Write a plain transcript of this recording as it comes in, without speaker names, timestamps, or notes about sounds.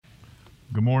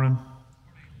Good morning.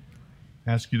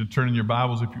 I ask you to turn in your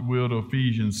Bibles, if you will, to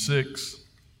Ephesians 6.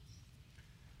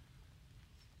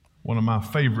 One of my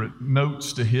favorite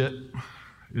notes to hit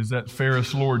is that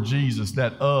Ferris Lord Jesus,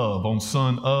 that of on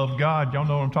Son of God. Y'all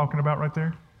know what I'm talking about right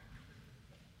there?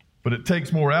 But it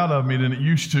takes more out of me than it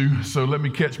used to, so let me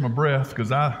catch my breath,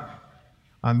 because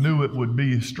I knew it would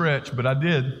be a stretch, but I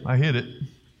did. I hit it.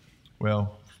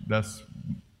 Well,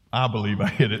 I believe I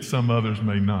hit it. Some others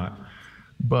may not.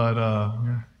 But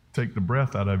take the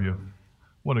breath out of you.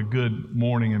 What a good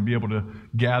morning, and be able to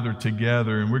gather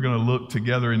together. And we're going to look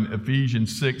together in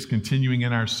Ephesians 6, continuing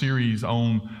in our series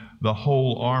on the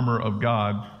whole armor of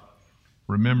God.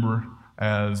 Remember,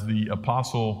 as the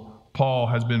Apostle Paul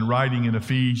has been writing in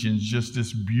Ephesians, just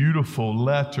this beautiful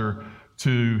letter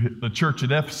to the church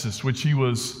at Ephesus, which he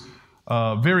was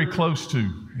very close to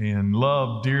and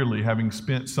loved dearly, having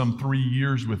spent some 3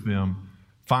 years with them.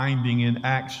 Finding in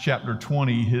Acts chapter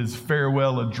 20 his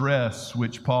farewell address,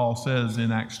 which Paul says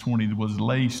in Acts 20 was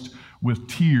laced with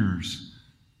tears.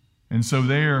 And so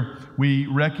there we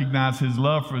recognize his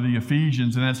love for the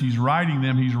Ephesians, and as he's writing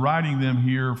them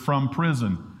here from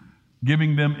prison,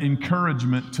 giving them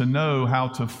encouragement to know how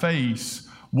to face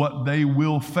what they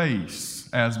will face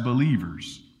as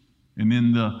believers. And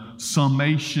in the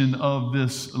summation of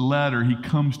this letter, he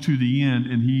comes to the end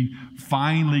and he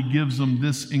finally gives them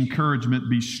this encouragement: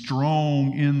 be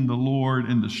strong in the Lord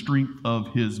and the strength of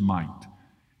his might.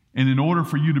 And in order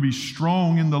for you to be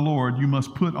strong in the Lord, you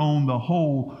must put on the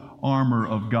whole armor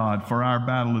of God, for our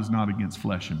battle is not against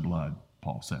flesh and blood,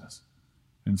 Paul says.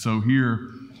 And so here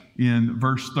in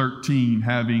verse 13,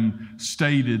 having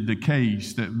stated the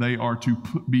case that they are to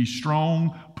be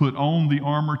strong, put on the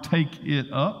armor, take it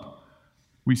up,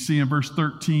 we see in verse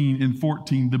 13 and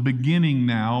 14 the beginning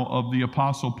now of the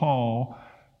Apostle Paul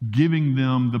giving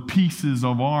them the pieces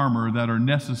of armor that are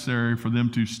necessary for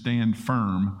them to stand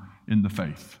firm in the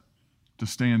faith. To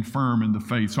stand firm in the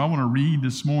faith. So I want to read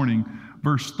this morning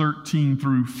verse 13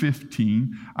 through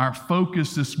 15. Our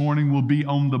focus this morning will be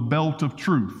on the belt of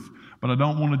truth. But I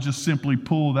don't want to just simply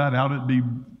pull that out. It'd be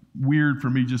weird for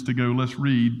me just to go, let's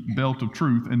read belt of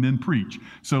truth and then preach.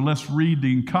 So let's read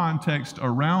the context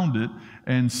around it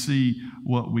and see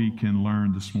what we can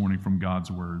learn this morning from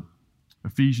God's word.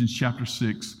 Ephesians chapter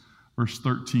 6, verse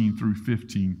 13 through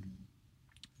 15.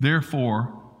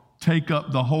 Therefore, take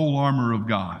up the whole armor of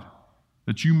God,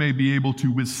 that you may be able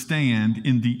to withstand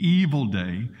in the evil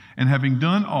day, and having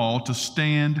done all, to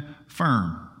stand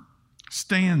firm.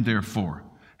 Stand therefore,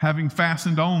 having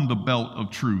fastened on the belt of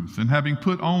truth, and having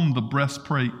put on the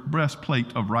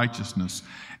breastplate of righteousness,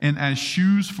 and as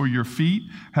shoes for your feet,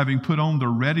 having put on the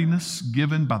readiness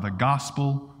given by the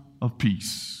gospel of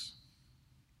peace.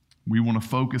 We want to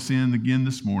focus in again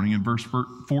this morning in verse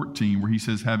 14, where he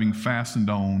says, having fastened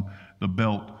on the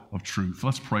belt of truth.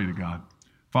 Let's pray to God.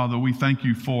 Father, we thank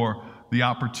you for the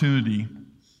opportunity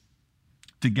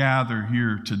to gather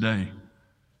here today.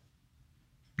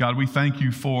 God, we thank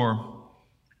you for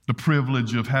the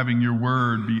privilege of having your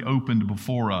word be opened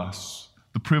before us,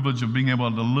 the privilege of being able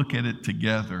to look at it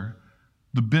together,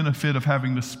 the benefit of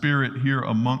having the Spirit here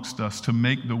amongst us to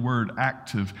make the word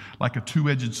active like a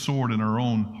two-edged sword in our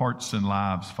own hearts and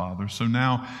lives, Father. So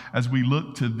now, as we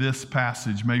look to this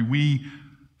passage, may we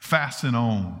fasten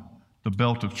on the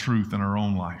belt of truth in our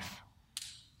own life.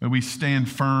 May we stand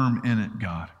firm in it,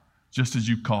 God, just as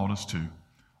you've called us to,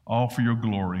 all for your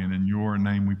glory, and in your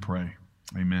name we pray.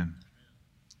 Amen.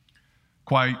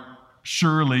 Quite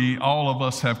surely, all of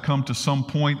us have come to some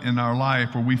point in our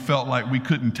life where we felt like we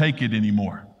couldn't take it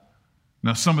anymore.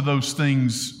 Now, some of those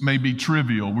things may be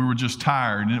trivial. We were just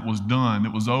tired and it was done,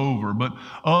 it was over. But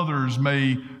others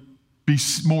may be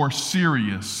more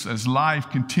serious as life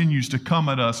continues to come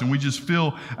at us and we just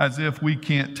feel as if we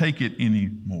can't take it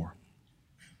anymore.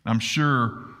 I'm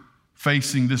sure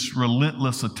facing this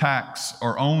relentless attacks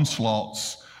or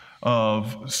onslaughts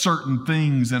of certain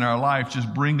things in our life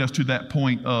just bring us to that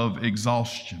point of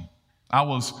exhaustion. I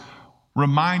was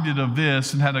reminded of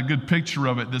this and had a good picture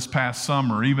of it this past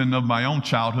summer, even of my own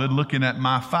childhood, looking at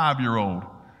my 5-year-old.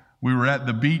 We were at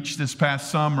the beach this past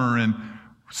summer and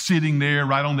sitting there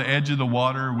right on the edge of the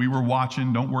water. We were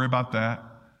watching, don't worry about that.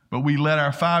 But we let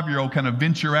our 5-year-old kind of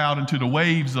venture out into the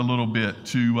waves a little bit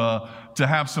to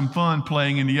have some fun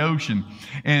playing in the ocean.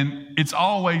 And it's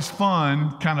always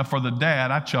fun kind of for the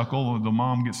dad. I chuckle. The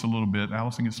mom gets a little bit,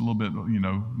 Allison gets a little bit,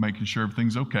 making sure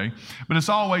everything's okay. But it's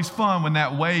always fun when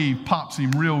that wave pops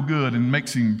him real good and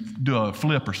makes him do a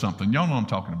flip or something. Y'all know what I'm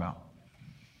talking about.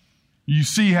 You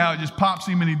see how it just pops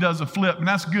him and he does a flip, and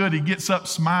that's good. He gets up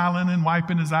smiling and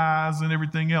wiping his eyes and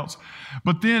everything else.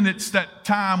 But then it's that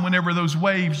time whenever those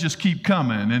waves just keep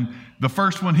coming, and the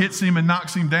first one hits him and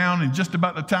knocks him down, and just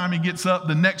about the time he gets up,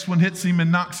 the next one hits him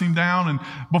and knocks him down, and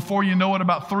before you know it,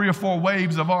 about 3 or 4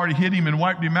 waves have already hit him and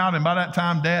wiped him out, and by that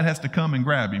time, Dad has to come and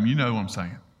grab him. You know what I'm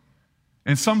saying?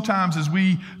 And sometimes as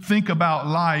we think about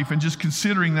life and just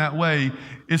considering that way,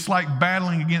 it's like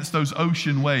battling against those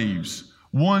ocean waves.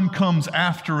 One comes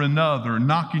after another,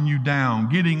 knocking you down,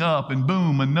 getting up, and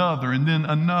boom, another, and then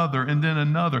another, and then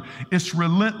another. It's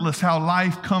relentless how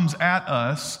life comes at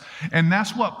us, and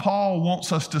that's what Paul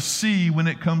wants us to see when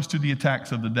it comes to the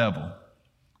attacks of the devil.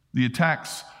 The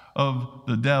attacks of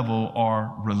the devil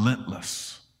are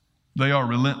relentless. They are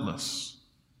relentless.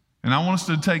 And I want us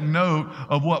to take note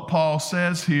of what Paul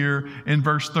says here in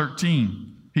verse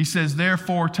 13. He says,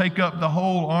 "Therefore, take up the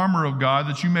whole armor of God,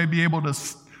 that you may be able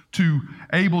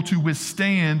to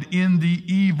withstand in the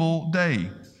evil day."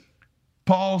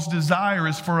 Paul's desire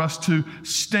is for us to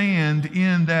stand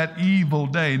in that evil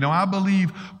day. Now, I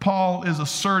believe Paul is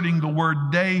asserting the word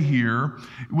day here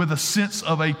with a sense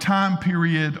of a time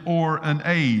period or an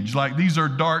age, like these are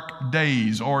dark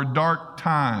days or dark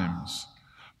times.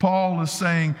 Paul is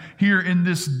saying here in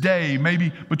this day,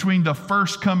 maybe between the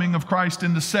first coming of Christ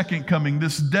and the second coming,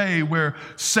 this day where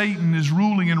Satan is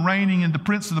ruling and reigning in the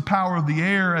prince of the power of the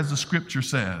air, as the scripture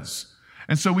says.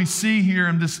 And so we see here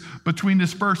in this, between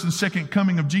this first and second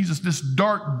coming of Jesus, this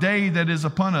dark day that is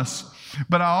upon us.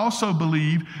 But I also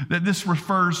believe that this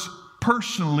refers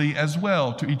personally as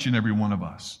well to each and every one of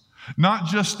us. Not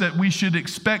just that we should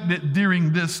expect it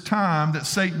during this time that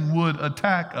Satan would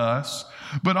attack us,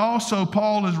 but also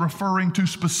Paul is referring to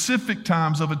specific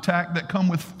times of attack that come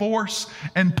with force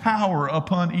and power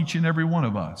upon each and every one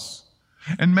of us.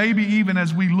 And maybe even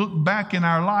as we look back in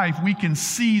our life, we can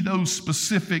see those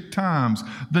specific times.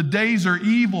 The days are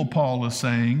evil, Paul is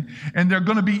saying, and they're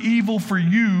going to be evil for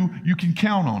you. You can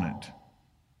count on it.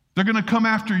 They're going to come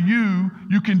after you.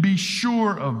 You can be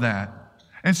sure of that.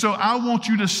 And so I want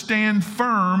you to stand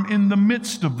firm in the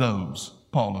midst of those,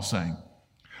 Paul is saying.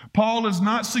 Paul is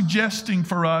not suggesting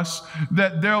for us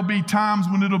that there'll be times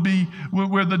when it'll be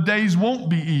where the days won't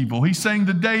be evil. He's saying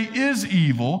the day is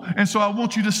evil, and so I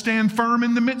want you to stand firm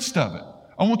in the midst of it.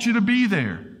 I want you to be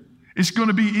there. It's going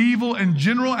to be evil in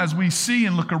general as we see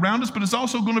and look around us, but it's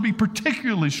also going to be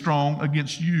particularly strong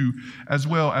against you as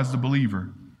well as the believer.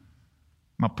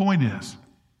 My point is,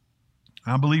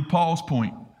 I believe Paul's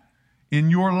point, in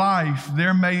your life,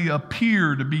 there may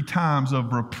appear to be times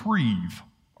of reprieve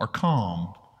or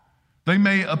calm. There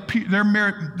may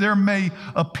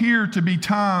appear to be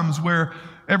times where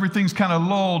everything's kind of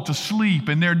lulled to sleep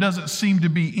and there doesn't seem to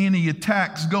be any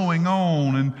attacks going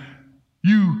on, and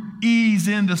you ease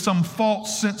into some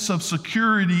false sense of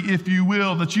security, if you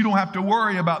will, that you don't have to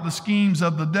worry about the schemes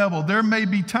of the devil. There may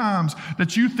be times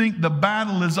that you think the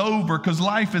battle is over because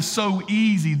life is so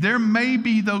easy. There may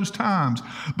be those times,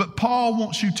 but Paul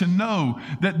wants you to know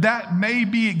that that may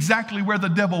be exactly where the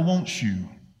devil wants you.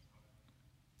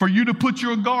 For you to put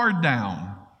your guard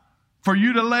down, for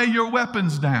you to lay your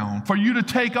weapons down, for you to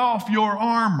take off your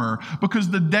armor,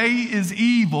 because the day is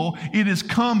evil. It is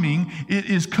coming. It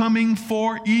is coming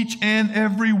for each and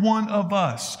every one of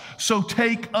us. So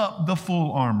take up the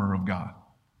full armor of God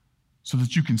so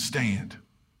that you can stand,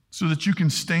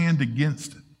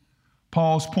 against it.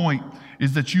 Paul's point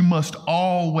is that you must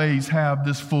always have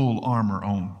this full armor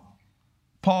on.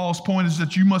 Paul's point is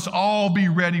that you must all be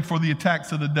ready for the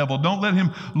attacks of the devil. Don't let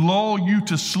him lull you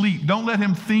to sleep. Don't let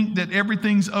him think that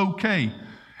everything's okay.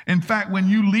 In fact, when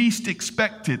you least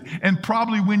expect it, and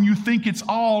probably when you think it's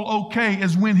all okay,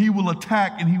 is when he will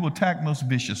attack, and he will attack most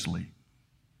viciously.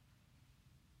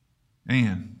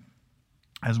 And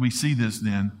as we see this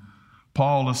then,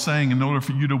 Paul is saying in order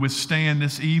for you to withstand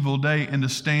this evil day and to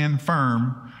stand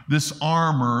firm, this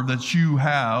armor that you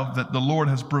have, that the Lord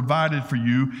has provided for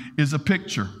you, is a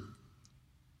picture.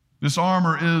 This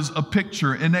armor is a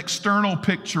picture, an external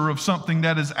picture of something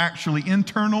that is actually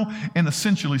internal and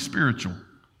essentially spiritual.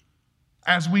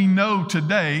 As we know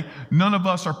today, none of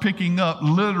us are picking up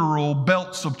literal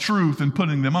belts of truth and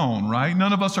putting them on, right?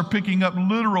 None of us are picking up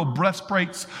literal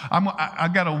breastplates. I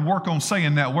got to work on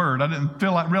saying that word. I didn't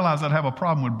realize I'd have a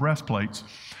problem with breastplates.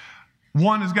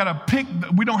 One has got to pick,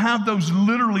 we don't have those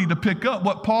literally to pick up.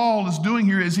 What Paul is doing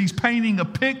here is he's painting a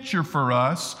picture for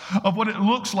us of what it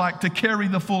looks like to carry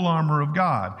the full armor of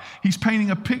God. He's painting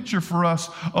a picture for us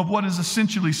of what is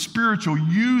essentially spiritual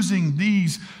using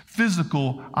these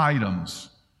physical items.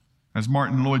 As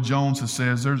Martin Lloyd-Jones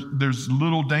says, there's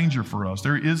little danger for us.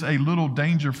 There is a little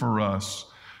danger for us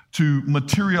to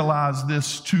materialize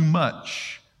this too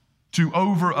much to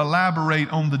over-elaborate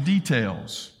on the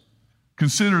details.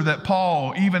 Consider that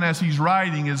Paul, even as he's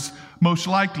writing, is most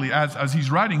likely, as he's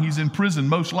writing, he's in prison,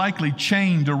 most likely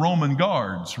chained to Roman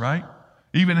guards, right?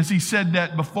 Even as he said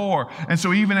that before. And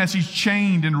so even as he's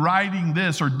chained and writing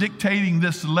this or dictating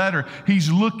this letter,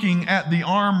 he's looking at the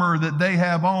armor that they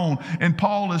have on. And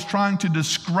Paul is trying to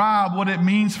describe what it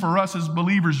means for us as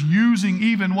believers, using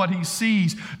even what he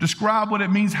sees, describe what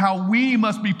it means, how we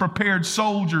must be prepared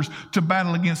soldiers to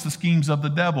battle against the schemes of the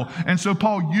devil. And so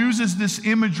Paul uses this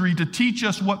imagery to teach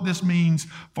us what this means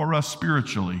for us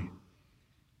spiritually.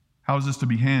 How is this to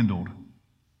be handled?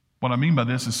 What I mean by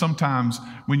this is sometimes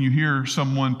when you hear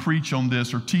someone preach on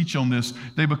this or teach on this,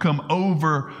 they become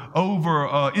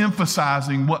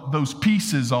emphasizing what those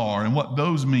pieces are and what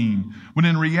those mean. When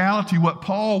in reality, what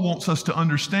Paul wants us to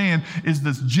understand is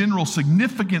this general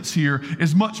significance here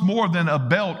is much more than a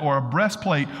belt or a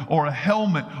breastplate or a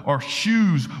helmet or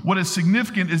shoes. What is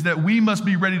significant is that we must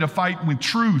be ready to fight with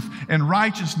truth and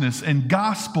righteousness and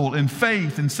gospel and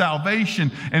faith and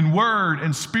salvation and word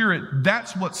and spirit.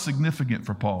 That's what's significant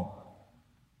for Paul.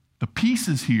 The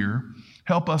pieces here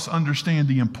help us understand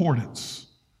the importance,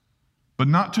 but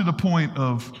not to the point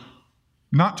of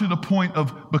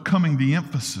becoming the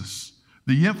emphasis.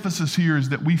 The emphasis here is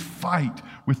that we fight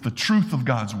with the truth of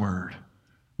God's word.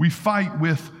 We fight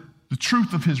with the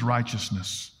truth of his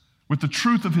righteousness, with the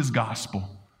truth of his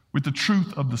gospel, with the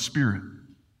truth of the Spirit.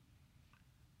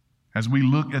 As we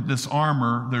look at this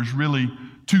armor, there's really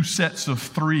two sets of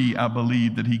three, I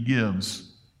believe, that he gives.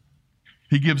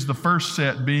 He gives the first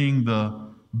set being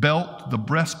the belt, the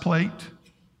breastplate,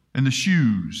 and the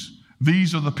shoes.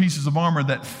 These are the pieces of armor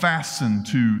that fasten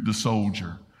to the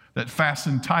soldier, that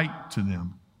fasten tight to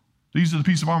them. These are the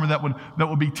pieces of armor that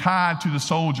would be tied to the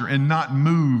soldier and not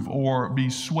move or be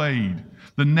swayed.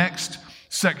 The next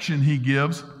section he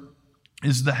gives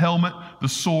is the helmet, the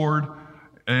sword,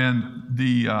 and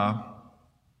the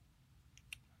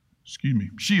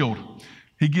shield.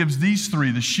 He gives these three,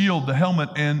 the shield, the helmet,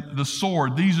 and the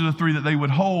sword. These are the three that they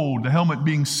would hold, the helmet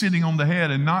being sitting on the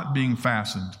head and not being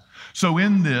fastened. So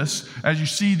in this, as you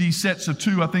see these sets of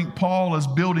two, I think Paul is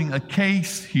building a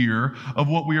case here of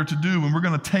what we are to do, and we're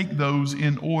going to take those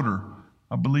in order.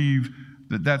 I believe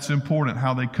that that's important,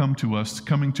 how they come to us,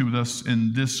 coming to us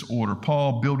in this order.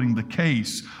 Paul building the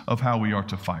case of how we are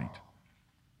to fight.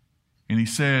 And he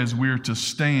says we're to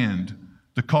stand.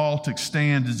 The call to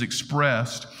stand is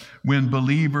expressed when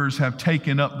believers have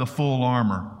taken up the full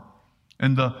armor.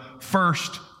 And the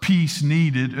first piece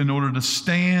needed in order to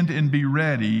stand and be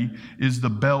ready is the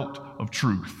belt of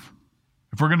truth.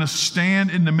 If we're going to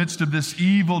stand in the midst of this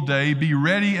evil day, be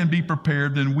ready and be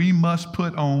prepared, then we must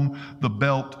put on the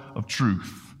belt of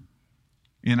truth.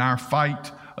 In our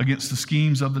fight against the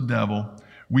schemes of the devil,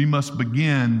 we must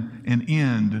begin and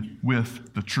end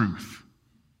with the truth.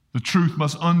 The truth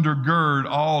must undergird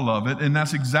all of it, and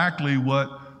that's exactly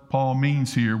what Paul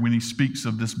means here when he speaks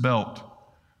of this belt.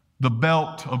 The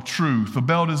belt of truth. The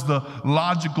belt is the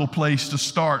logical place to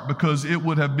start because it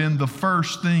would have been the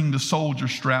first thing the soldier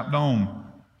strapped on.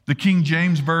 The King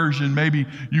James Version, maybe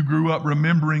you grew up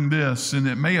remembering this, and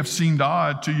it may have seemed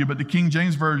odd to you, but the King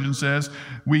James Version says,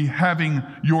 we having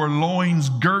your loins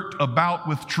girt about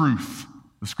with truth,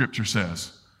 the scripture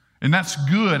says. And that's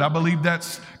good. I believe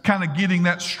that's kind of getting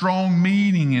that strong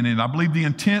meaning in it. I believe the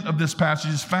intent of this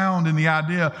passage is found in the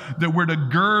idea that we're to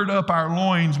gird up our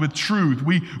loins with truth.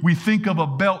 We think of a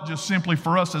belt just simply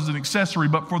for us as an accessory,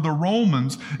 but for the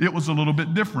Romans, it was a little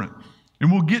bit different.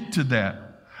 And we'll get to that.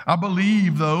 I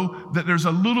believe, though, that there's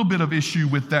a little bit of issue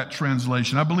with that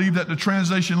translation. I believe that the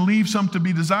translation leaves some to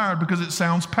be desired because it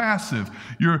sounds passive.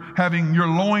 You're having your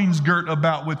loins girt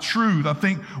about with truth. I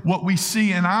think what we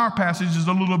see in our passage is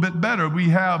a little bit better. We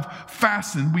having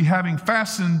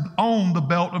fastened on the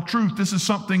belt of truth. This is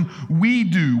something we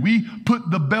do. We put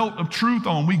the belt of truth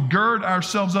on. We gird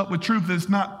ourselves up with truth. It's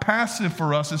not passive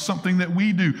for us. It's something that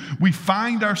we do. We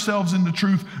find ourselves in the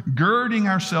truth, girding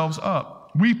ourselves up.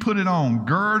 We put it on,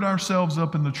 gird ourselves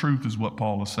up in the truth is what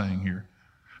Paul is saying here.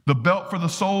 The belt for the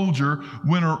soldier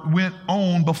went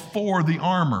on before the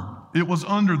armor. It was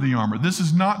under the armor. This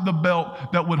is not the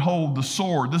belt that would hold the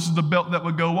sword. This is the belt that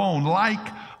would go on like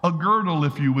a girdle,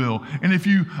 if you will. And if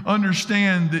you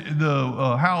understand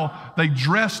how they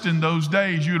dressed in those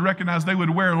days, you would recognize they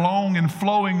would wear long and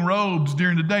flowing robes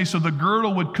during the day. So the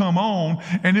girdle would come on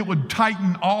and it would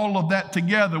tighten all of that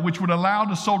together, which would allow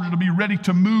the soldier to be ready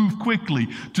to move quickly,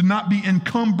 to not be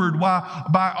encumbered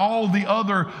by all the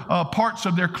other parts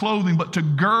of their clothing, but to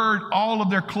gird all of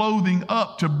their clothing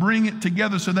up, to bring it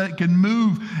together so that it can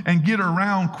move and get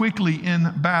around quickly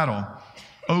in battle.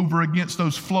 over against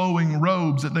those flowing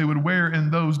robes that they would wear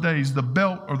in those days. The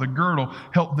belt or the girdle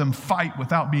helped them fight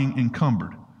without being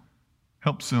encumbered,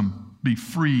 helps them be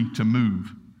free to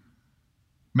move.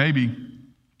 Maybe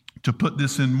to put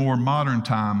this in more modern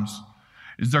times,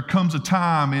 is there comes a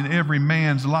time in every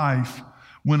man's life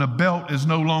when a belt is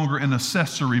no longer an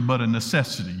accessory but a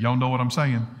necessity. Y'all know what I'm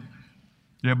saying?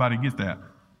 Everybody get that?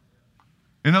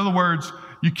 In other words,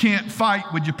 you can't fight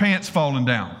with your pants falling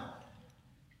down.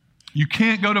 You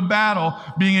can't go to battle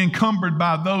being encumbered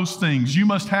by those things. You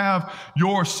must have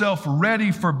yourself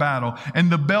ready for battle.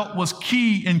 And the belt was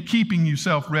key in keeping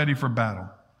yourself ready for battle.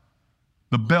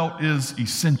 The belt is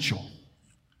essential.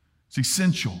 It's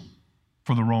essential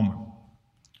for the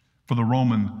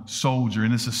Roman soldier,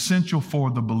 and it's essential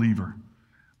for the believer.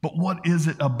 But what is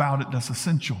it about it that's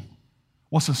essential?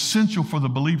 What's essential for the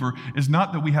believer is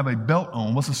not that we have a belt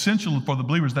on. What's essential for the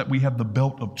believer is that we have the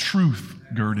belt of truth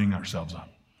girding ourselves up.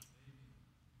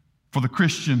 For the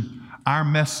Christian, our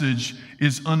message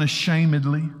is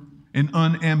unashamedly and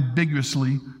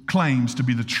unambiguously claims to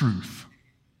be the truth.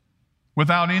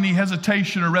 Without any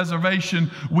hesitation or reservation,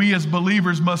 we as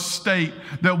believers must state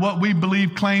that what we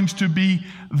believe claims to be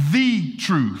the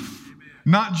truth,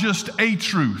 not just a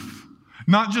truth,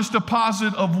 not just a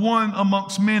posit of one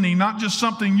amongst many, not just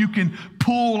something you can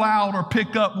pull out or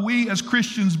pick up. We as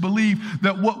Christians believe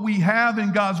that what we have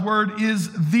in God's Word is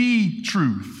the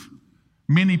truth.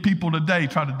 Many people today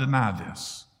try to deny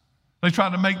this. They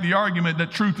try to make the argument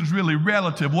that truth is really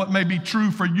relative. What may be true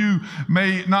for you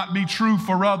may not be true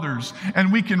for others.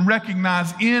 And we can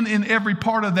recognize in every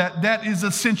part of that is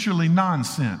essentially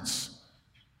nonsense.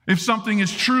 If something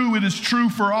is true, it is true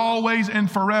for always and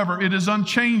forever. It is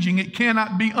unchanging. It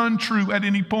cannot be untrue at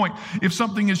any point. If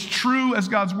something is true, as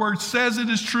God's Word says it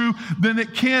is true, then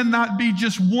it cannot be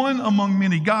just one among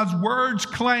many. God's Word's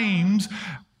claims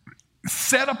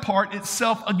set apart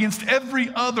itself against every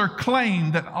other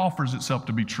claim that offers itself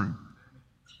to be true.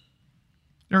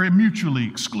 They're mutually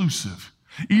exclusive.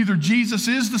 Either Jesus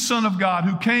is the Son of God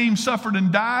who came, suffered,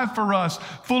 and died for us,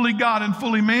 fully God and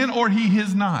fully man, or he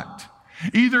is not.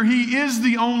 Either he is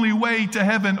the only way to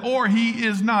heaven or he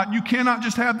is not. You cannot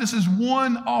just have this as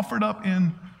one offered up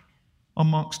in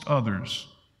amongst others.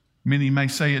 Many may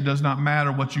say it does not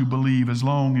matter what you believe as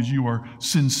long as you are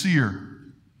sincere.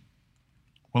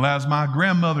 Well, as my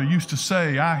grandmother used to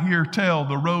say, I hear tell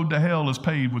the road to hell is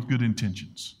paved with good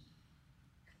intentions,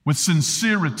 with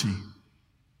sincerity.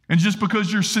 And just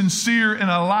because you're sincere in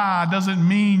a lie doesn't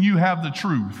mean you have the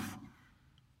truth.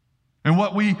 And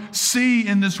what we see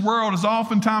in this world is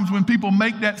oftentimes when people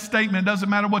make that statement, it doesn't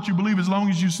matter what you believe as long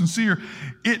as you're sincere,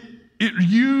 it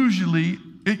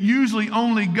usually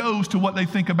only goes to what they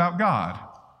think about God,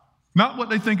 not what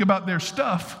they think about their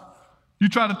stuff. You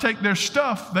try to take their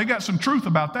stuff, they got some truth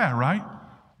about that, right?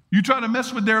 You try to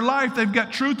mess with their life, they've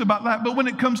got truth about that. But when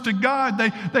it comes to God,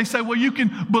 they say, well, you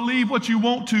can believe what you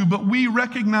want to, but we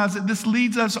recognize that this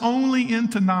leads us only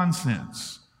into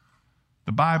nonsense.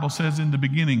 The Bible says in the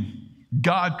beginning,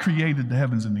 God created the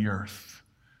heavens and the earth.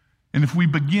 And if we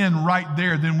begin right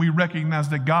there, then we recognize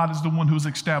that God is the one who's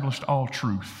established all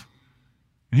truth.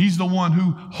 And he's the one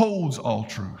who holds all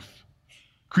truth.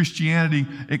 Christianity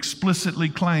explicitly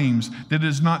claims that it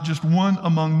is not just one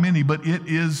among many, but it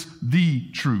is the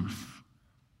truth.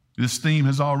 This theme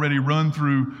has already run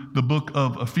through the book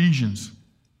of Ephesians.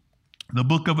 The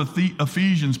book of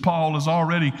Ephesians, Paul has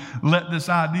already let this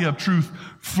idea of truth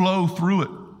flow through it.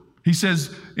 He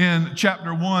says in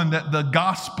chapter 1 that the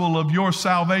gospel of your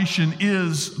salvation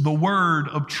is the word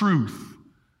of truth.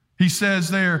 He says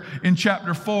there in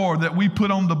chapter 4 that we put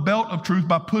on the belt of truth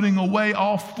by putting away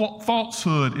all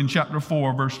falsehood in chapter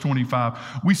 4, verse 25.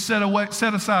 We set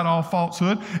aside all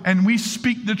falsehood and we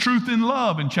speak the truth in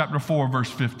love in chapter 4, verse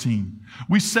 15.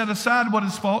 We set aside what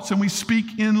is false and we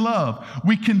speak in love.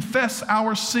 We confess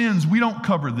our sins. We don't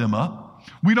cover them up.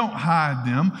 We don't hide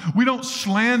them. We don't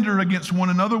slander against one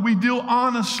another. We deal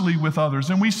honestly with others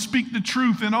and we speak the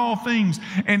truth in all things.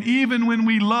 And even when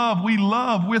we love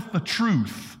with the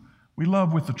truth. We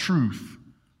love with the truth.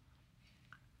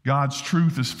 God's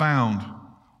truth is found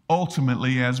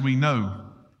ultimately, as we know,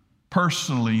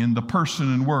 personally in the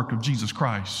person and work of Jesus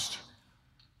Christ.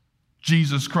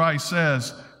 Jesus Christ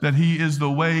says that he is the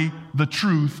way, the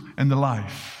truth, and the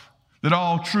life. That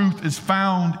all truth is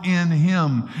found in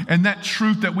him. And that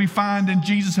truth that we find in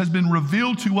Jesus has been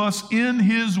revealed to us in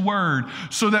his word.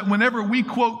 So that whenever we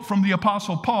quote from the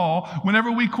Apostle Paul,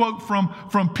 whenever we quote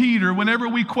from Peter, whenever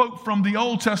we quote from the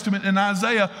Old Testament and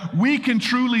Isaiah, we can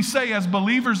truly say as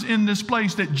believers in this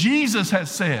place that Jesus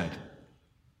has said,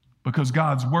 because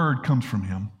God's word comes from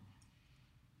him.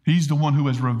 He's the one who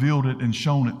has revealed it and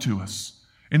shown it to us.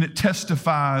 and it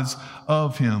testifies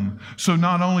of him. So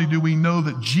not only do we know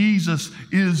that Jesus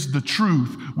is the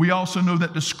truth, we also know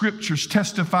that the scriptures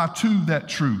testify to that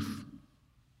truth.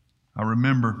 I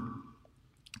remember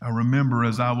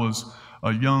as I was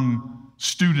a young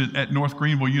student at North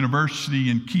Greenville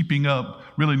University and keeping up,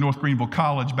 really North Greenville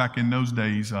College back in those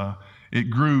days. It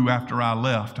grew after I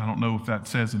left. I don't know if that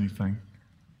says anything.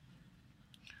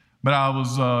 But I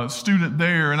was a student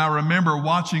there, and I remember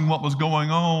watching what was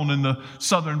going on in the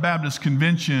Southern Baptist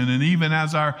Convention. And even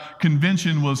as our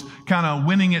convention was kind of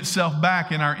winning itself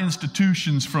back in our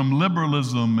institutions from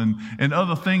liberalism and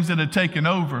other things that had taken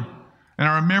over. And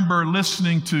I remember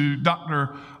listening to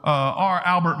Dr. R.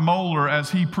 Albert Mohler as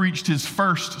he preached his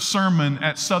first sermon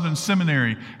at Southern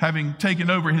Seminary, having taken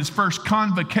over his first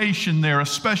convocation there, a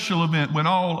special event when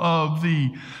all of the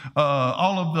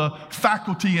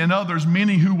faculty and others,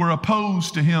 many who were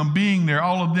opposed to him being there,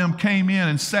 all of them came in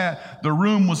and sat. The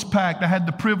room was packed. I had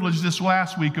the privilege this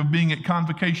last week of being at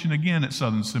convocation again at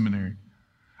Southern Seminary.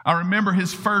 I remember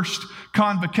his first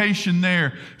convocation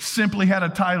there simply had a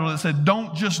title that said,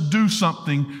 "Don't just do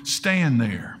something, stand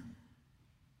there."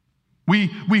 We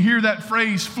hear that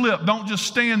phrase flip, don't just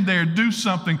stand there, do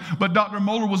something. But Dr.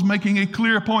 Mohler was making a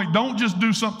clear point. Don't just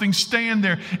do something, stand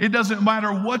there. It doesn't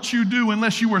matter what you do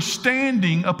unless you are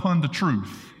standing upon the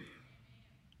truth.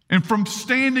 And from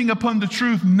standing upon the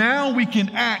truth, now we can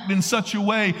act in such a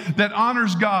way that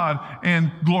honors God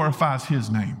and glorifies his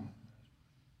name.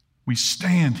 We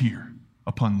stand here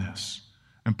upon this.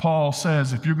 And Paul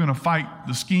says, if you're going to fight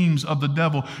the schemes of the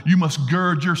devil, you must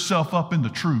gird yourself up in the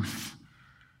truth.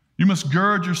 You must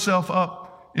gird yourself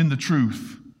up in the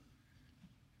truth.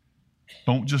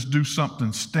 Don't just do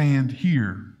something, stand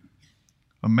here.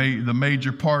 The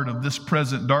major part of this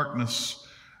present darkness,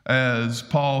 as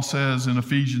Paul says in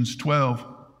Ephesians 12,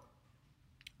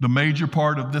 the major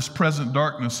part of this present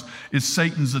darkness is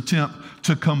Satan's attempt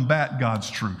to combat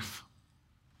God's truth.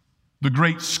 The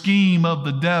great scheme of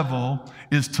the devil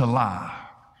is to lie.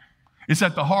 It's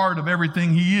at the heart of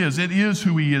everything he is. It is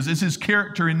who he is. It's his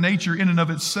character and nature in and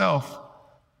of itself.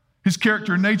 His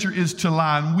character and nature is to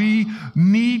lie. And we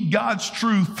need God's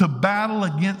truth to battle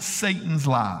against Satan's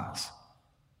lies.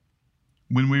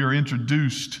 When we are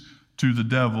introduced to the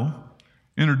devil,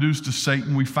 introduced to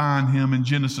Satan, we find him in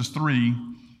Genesis 3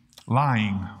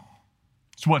 lying.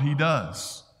 It's what he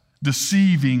does.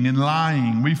 Deceiving and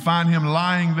lying. We find him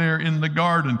lying there in the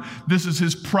garden. This is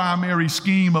his primary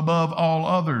scheme above all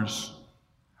others.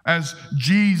 As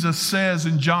Jesus says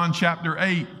in John chapter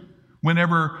 8,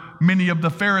 whenever many of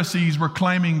the Pharisees were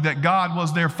claiming that God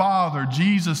was their father,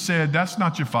 Jesus said, that's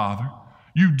not your father.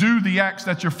 You do the acts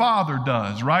that your father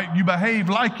does, right? You behave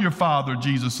like your father,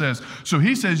 Jesus says. So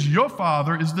he says, your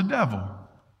father is the devil.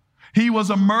 He was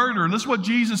a murderer. Listen what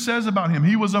Jesus says about him.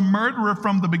 He was a murderer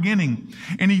from the beginning.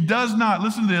 And he does not,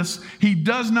 listen to this, he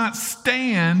does not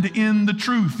stand in the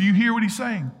truth. You hear what he's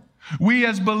saying? We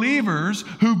as believers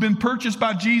who've been purchased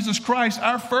by Jesus Christ,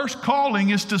 our first calling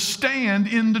is to stand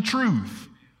in the truth.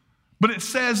 But it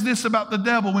says this about the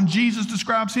devil. When Jesus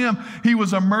describes him, he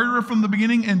was a murderer from the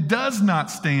beginning and does not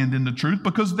stand in the truth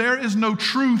because there is no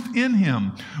truth in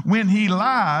him. When he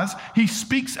lies, he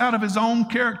speaks out of his own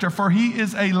character, for he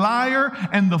is a liar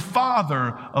and the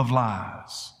father of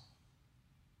lies.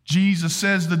 Jesus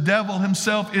says the devil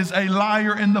himself is a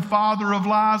liar and the father of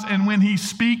lies, and when he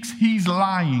speaks, he's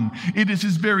lying. It is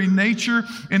his very nature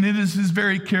and it is his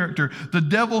very character. The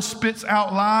devil spits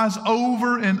out lies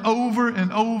over and over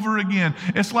and over again.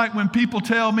 It's like when people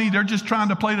tell me they're just trying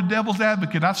to play the devil's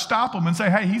advocate. I stop them and say,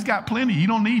 hey, he's got plenty. He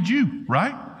don't need you,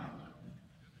 right?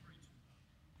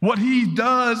 What he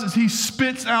does is he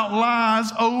spits out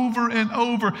lies over and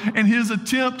over, and his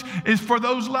attempt is for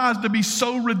those lies to be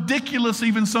so ridiculous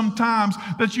even sometimes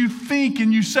that you think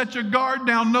and you set your guard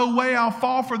down, no way I'll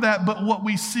fall for that. But what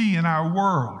we see in our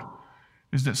world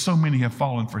is that so many have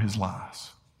fallen for his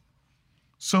lies.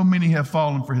 So many have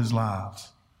fallen for his lies.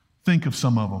 Think of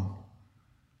some of them.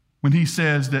 When he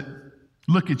says that,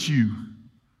 look at you,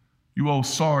 you old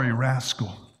sorry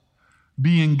rascal.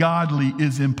 Being godly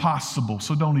is impossible,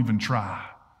 so don't even try.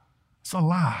 It's a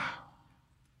lie.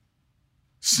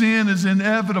 Sin is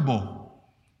inevitable.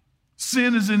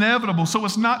 Sin is inevitable, so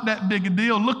it's not that big a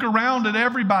deal. Look around at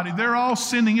everybody. They're all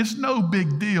sinning. It's no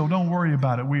big deal. Don't worry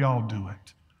about it. We all do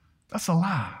it. That's a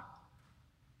lie.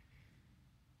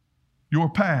 Your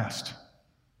past,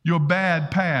 your bad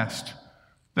past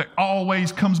that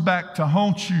always comes back to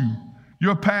haunt you,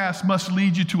 your past must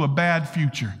lead you to a bad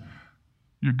future.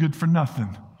 You're good for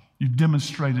nothing. You've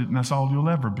demonstrated, and that's all you'll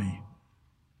ever be.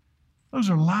 Those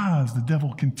are lies the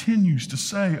devil continues to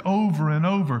say over and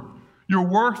over. You're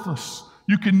worthless.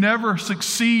 You can never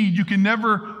succeed. You can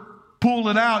never pull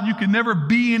it out. You can never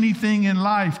be anything in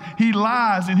life. He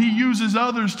lies, and he uses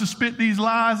others to spit these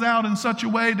lies out in such a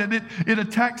way that it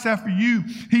attacks after you.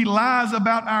 He lies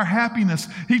about our happiness.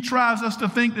 He tries us to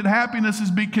think that happiness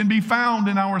can be found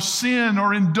in our sin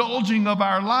or indulging of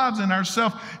our lives in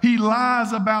ourselves. He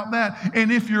lies about that. And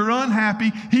if you're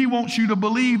unhappy, he wants you to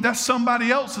believe that's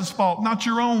somebody else's fault, not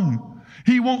your own.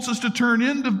 He wants us to turn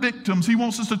into victims. He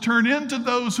wants us to turn into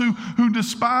those who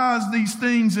despise these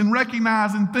things and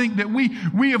recognize and think that we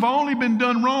have only been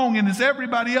done wrong and it's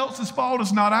everybody else's fault,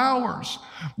 it's not ours.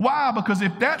 Why? Because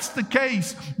if that's the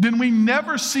case, then we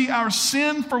never see our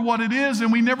sin for what it is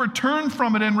and we never turn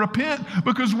from it and repent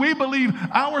because we believe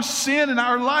our sin and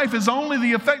our life is only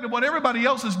the effect of what everybody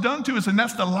else has done to us, and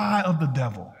that's the lie of the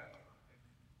devil.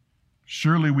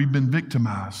 Surely we've been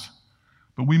victimized,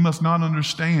 but we must not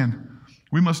understand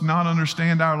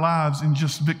our lives in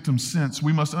just victim sense.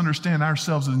 We must understand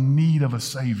ourselves in need of a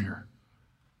Savior.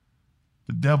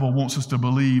 The devil wants us to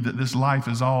believe that this life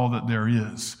is all that there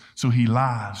is, so he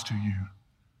lies to you.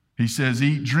 He says,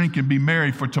 eat, drink, and be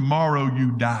merry, for tomorrow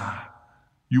you die.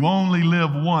 You only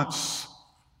live once.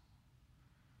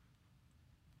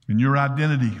 And your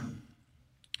identity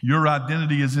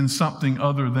is in something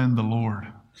other than the Lord.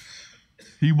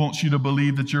 He wants you to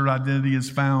believe that your identity is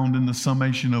found in the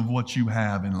summation of what you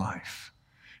have in life.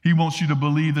 He wants you to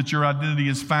believe that your identity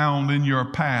is found in your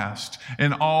past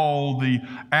and all the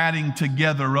adding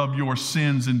together of your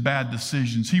sins and bad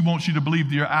decisions. He wants you to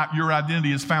believe that your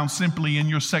identity is found simply in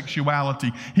your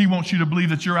sexuality. He wants you to believe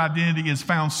that your identity is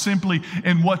found simply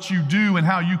in what you do and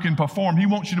how you can perform. He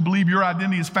wants you to believe your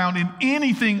identity is found in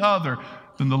anything other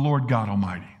than the Lord God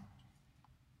Almighty.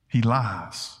 He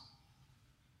lies.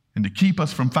 And to keep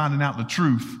us from finding out the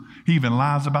truth, he even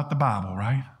lies about the Bible,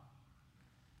 right?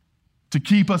 To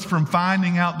keep us from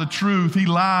finding out the truth, he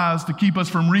lies to keep us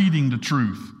from reading the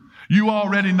truth. You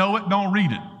already know it, don't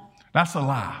read it. That's a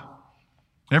lie.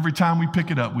 Every time we pick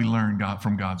it up, we learn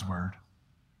from God's word.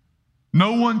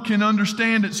 No one can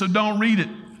understand it, so don't read it.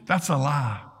 That's a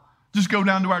lie. Just go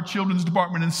down to our children's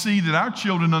department and see that our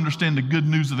children understand the good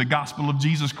news of the gospel of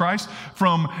Jesus Christ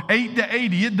from 8 to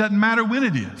 80. It doesn't matter when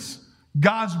it is.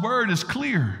 God's word is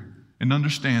clear and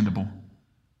understandable.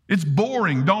 It's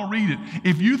boring. Don't read it.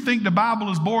 If you think the Bible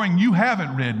is boring, you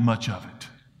haven't read much of it.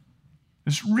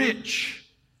 It's rich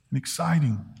and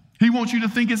exciting. He wants you to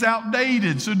think it's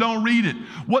outdated, so don't read it.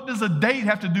 What does a date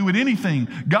have to do with anything?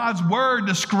 God's word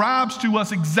describes to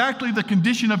us exactly the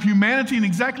condition of humanity and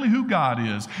exactly who God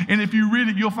is. And if you read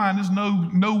it, you'll find there's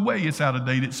no way it's out of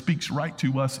date. It speaks right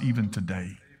to us even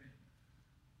today.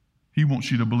 He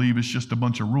wants you to believe it's just a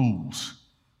bunch of rules.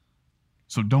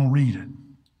 So don't read it.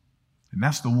 And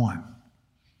that's the one.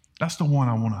 That's the one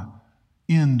I want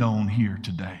to end on here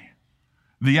today.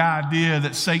 The idea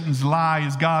that Satan's lie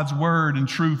is God's word and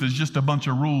truth is just a bunch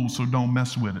of rules, so don't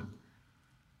mess with it.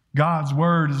 God's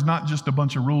word is not just a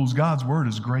bunch of rules. God's word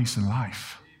is grace and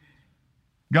life.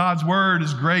 God's word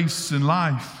is grace and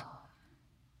life.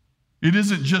 It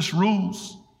isn't just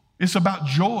rules. It's about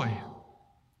joy.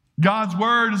 God's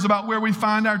word is about where we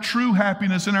find our true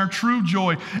happiness and our true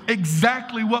joy.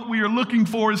 Exactly what we are looking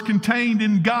for is contained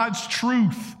in God's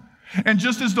truth. And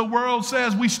just as the world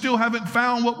says we still haven't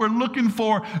found what we're looking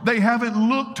for, they haven't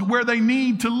looked where they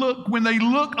need to look. When they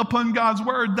look upon God's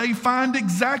word, they find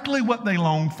exactly what they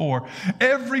long for.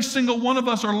 Every single one of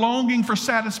us are longing for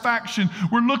satisfaction.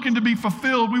 We're looking to be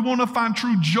fulfilled. We want to find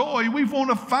true joy. We want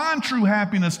to find true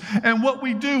happiness. And what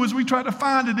we do is we try to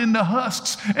find it in the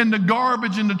husks and the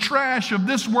garbage and the trash of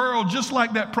this world, just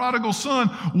like that prodigal son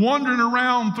wandering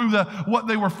around through what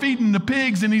they were feeding the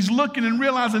pigs, and he's looking and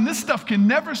realizing this stuff can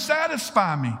never satisfy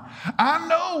me. I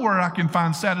know where I can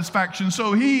find satisfaction.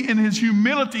 So he, in his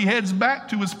humility, heads back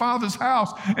to his father's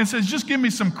house and says, just give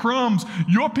me some crumbs.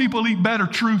 Your people eat better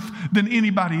truth than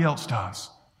anybody else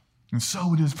does. And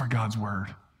so it is for God's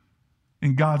word.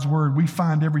 In God's word, we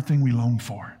find everything we long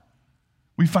for.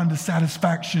 We find the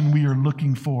satisfaction we are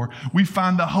looking for. We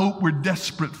find the hope we're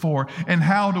desperate for. And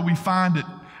how do we find it?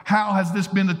 How has this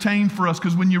been attained for us?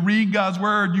 Because when you read God's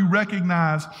word, you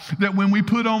recognize that when we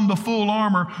put on the full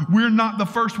armor, we're not the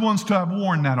first ones to have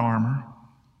worn that armor.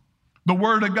 The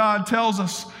word of God tells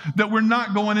us that we're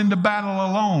not going into battle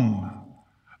alone.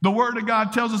 The word of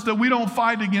God tells us that we don't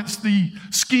fight against the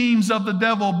schemes of the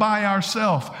devil by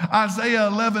ourselves. Isaiah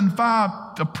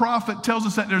 11:5, the prophet tells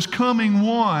us that there's coming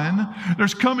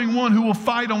one who will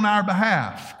fight on our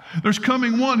behalf. There's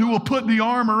coming one who will put the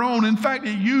armor on. In fact,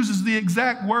 it uses the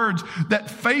exact words that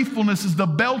faithfulness is the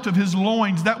belt of his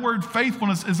loins. That word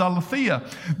faithfulness is aletheia.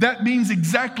 That means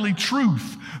exactly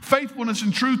truth. Faithfulness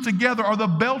and truth together are the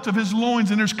belt of his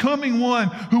loins. And there's coming one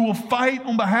who will fight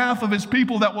on behalf of his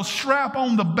people, that will strap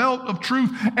on the belt of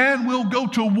truth and will go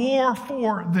to war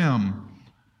for them.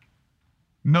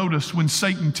 Notice when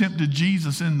Satan tempted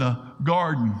Jesus in the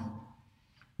garden,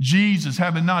 Jesus,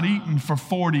 having not eaten for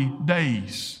 40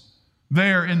 days,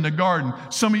 there in the garden.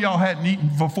 Some of y'all hadn't eaten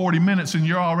for 40 minutes and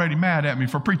you're already mad at me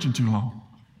for preaching too long.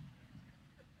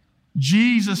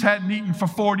 Jesus hadn't eaten for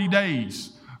 40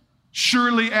 days.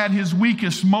 Surely at his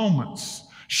weakest moments,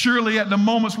 surely at the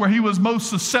moments where he was most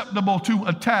susceptible to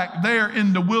attack, there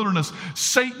in the wilderness,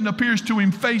 Satan appears to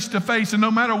him face to face. And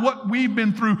no matter what we've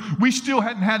been through, we still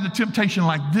hadn't had the temptation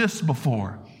like this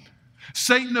before.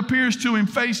 Satan appears to him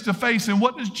face to face. And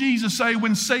what does Jesus say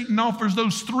when Satan offers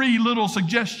those three little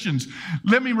suggestions?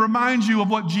 Let me remind you of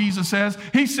what Jesus says.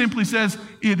 He simply says,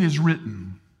 "It is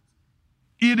written.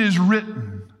 It is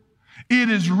written. It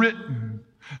is written."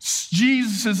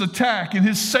 Jesus' attack and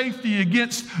his safety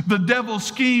against the devil's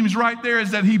schemes right there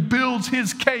is that he builds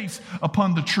his case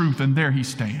upon the truth. And there he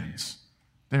stands.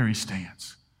 There he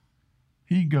stands.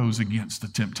 He goes against the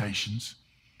temptations.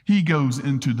 He goes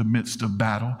into the midst of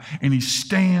battle and he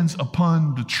stands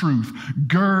upon the truth,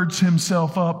 girds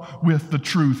himself up with the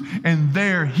truth, and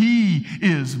there he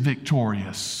is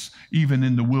victorious, even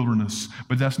in the wilderness.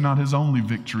 But that's not his only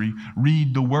victory.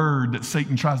 Read the word that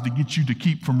Satan tries to get you to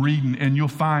keep from reading, and you'll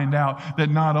find out that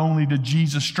not only did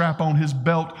Jesus strap on his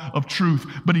belt of truth,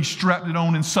 but he strapped it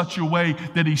on in such a way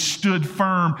that he stood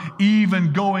firm,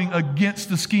 even going against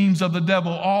the schemes of the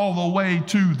devil all the way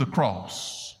to the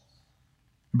cross.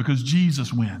 Because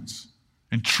Jesus wins,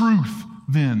 and truth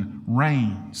then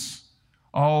reigns.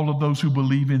 All of those who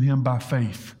believe in him by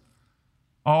faith,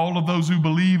 all of those who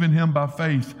believe in him by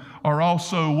faith are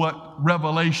also what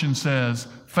Revelation says,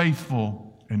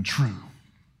 faithful and true.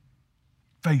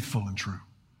 Faithful and true.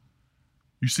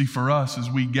 You see, for us, as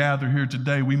we gather here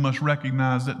today, we must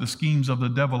recognize that the schemes of the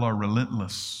devil are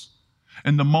relentless.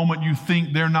 And the moment you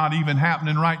think they're not even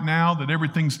happening right now, that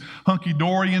everything's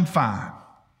hunky-dory and fine,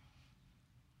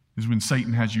 is when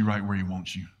Satan has you right where he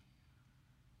wants you.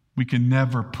 We can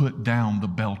never put down the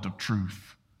belt of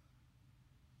truth.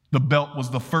 The belt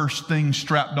was the first thing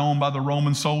strapped on by the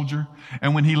Roman soldier,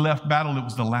 and when he left battle, it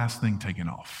was the last thing taken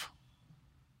off.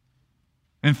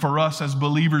 And for us as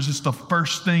believers, it's the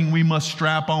first thing we must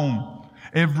strap on.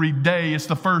 Every day, it's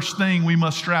the first thing we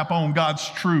must strap on, God's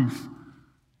truth.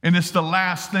 And it's the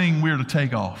last thing we're to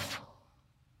take off.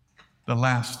 The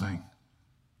last thing.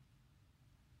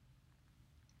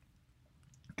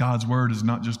 God's word is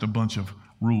not just a bunch of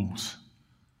rules.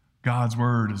 God's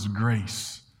word is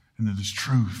grace, and it is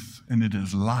truth, and it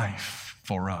is life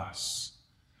for us.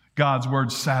 God's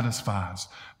word satisfies.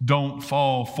 Don't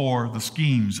fall for the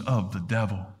schemes of the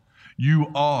devil.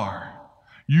 You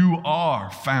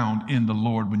are found in the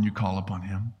Lord when you call upon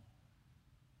him.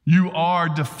 You are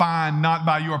defined not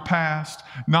by your past,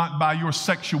 not by your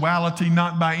sexuality,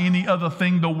 not by any other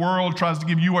thing the world tries to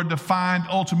give you. You are defined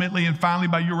ultimately and finally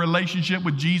by your relationship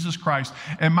with Jesus Christ.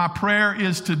 And my prayer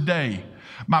is today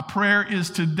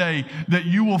that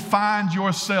you will find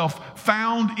yourself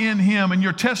found in him, and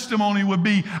your testimony would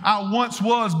be, I once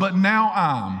was, but now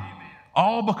I'm.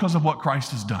 All because of what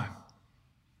Christ has done.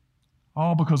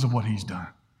 All because of what he's done.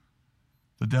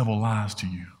 The devil lies to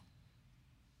you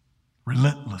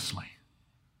relentlessly.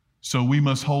 So we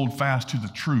must hold fast to the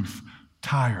truth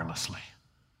tirelessly.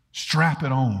 Strap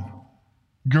it on.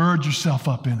 Gird yourself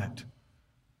up in it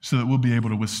so that we'll be able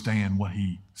to withstand what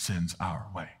he sends our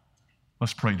way.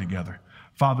 Let's pray together.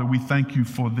 Father, we thank you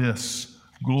for this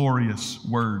glorious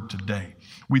word today.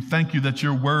 We thank you that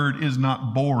your word is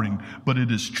not boring, but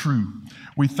it is true.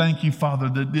 We thank you, Father,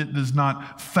 that it does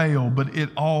not fail, but it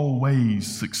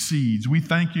always succeeds. We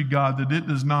thank you, God, that it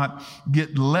does not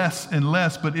get less and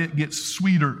less, but it gets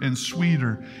sweeter and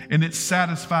sweeter, and it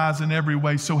satisfies in every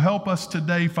way. So help us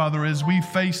today, Father, as we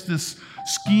face this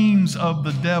schemes of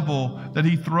the devil that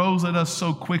he throws at us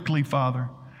so quickly, Father.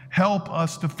 Help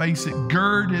us to face it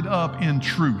girded up in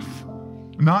truth,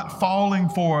 not falling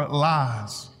for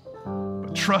lies,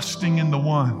 but trusting in the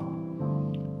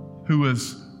one who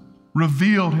has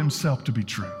revealed himself to be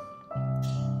true.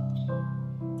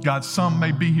 God, some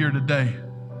may be here today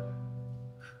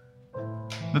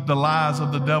that the lies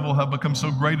of the devil have become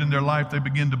so great in their life they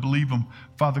begin to believe them.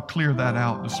 Father, clear that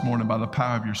out this morning by the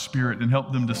power of your Spirit and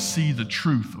help them to see the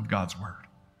truth of God's word.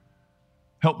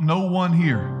 Help no one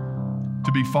here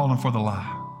to be falling for the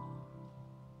lie,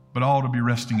 but all to be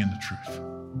resting in the truth.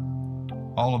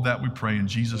 All of that we pray in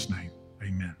Jesus' name.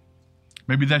 Amen.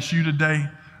 Maybe that's you today.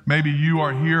 Maybe you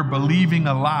are here believing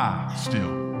a lie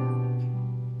still.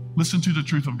 Listen to the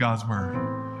truth of God's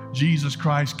word. Jesus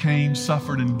Christ came,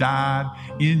 suffered, and died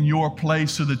in your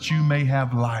place so that you may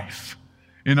have life.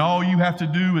 And all you have to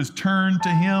do is turn to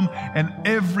Him, and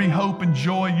every hope and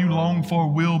joy you long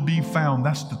for will be found.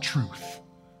 That's the truth.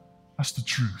 That's the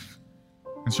truth.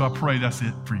 And so I pray that's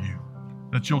it for you,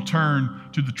 that you'll turn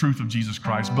to the truth of Jesus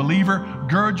Christ. Believer,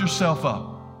 gird yourself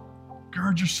up.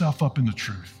 Gird yourself up in the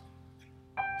truth.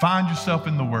 Find yourself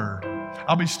in the Word.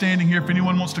 I'll be standing here if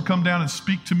anyone wants to come down and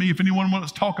speak to me, if anyone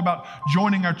wants to talk about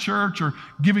joining our church or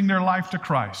giving their life to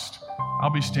Christ. I'll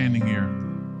be standing here.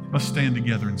 Let's stand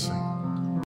together and sing.